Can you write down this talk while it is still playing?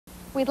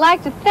We'd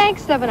like to thank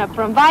 7-Up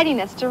for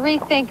inviting us to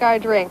rethink our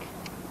drink.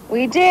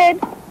 We did.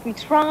 We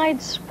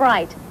tried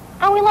Sprite,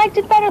 and we liked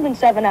it better than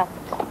 7-Up.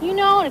 You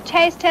know, in a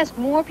taste test,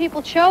 more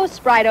people chose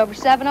Sprite over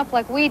 7-Up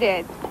like we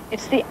did.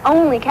 It's the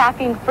only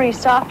caffeine-free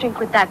soft drink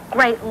with that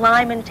great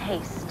lemon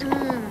taste.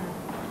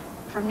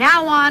 From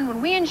now on,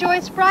 when we enjoy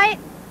Sprite,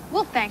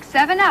 we'll thank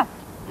 7-Up.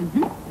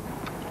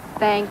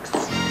 Thanks.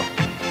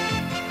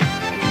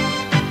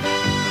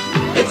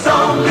 It's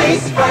only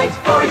Sprite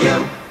for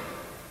you.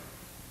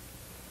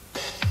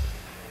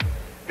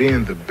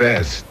 Being the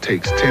best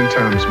takes 10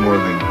 times more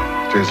than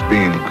just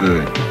being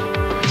good.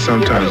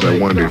 Sometimes I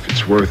wonder if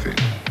it's worth it.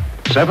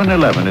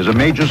 7-Eleven is a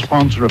major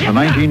sponsor of the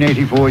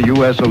 1984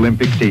 U.S.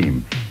 Olympic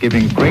team,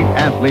 giving great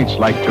athletes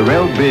like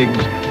Tyrell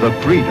the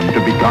freedom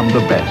to become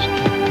the best.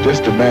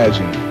 Just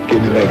imagine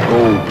getting that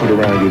gold put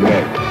around your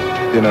neck.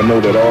 Then I know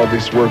that all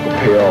this work will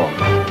pay off,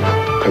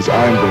 because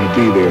I'm going to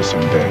be there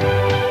someday.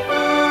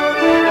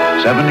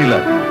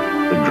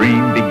 7-Eleven, the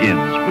dream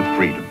begins with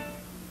freedom.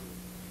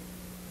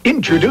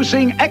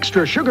 Introducing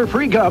extra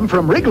sugar-free gum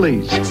from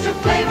Wrigley's. Extra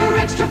flavor,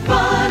 extra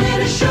fun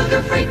in a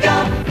sugar-free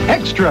gum.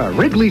 Extra,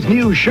 Wrigley's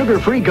new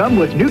sugar-free gum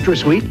with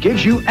NutraSweet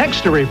gives you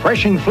extra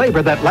refreshing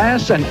flavor that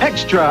lasts an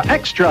extra,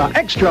 extra,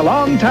 extra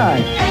long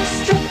time.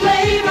 Extra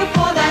flavor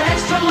for that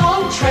extra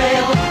long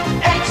trail.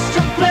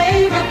 Extra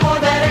flavor for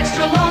that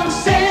extra long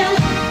sail.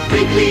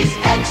 Wrigley's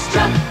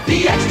Extra,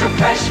 the extra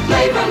fresh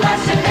flavor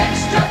lasts an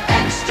extra,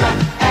 extra,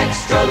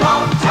 extra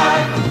long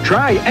time.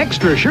 Try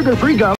extra sugar-free gum.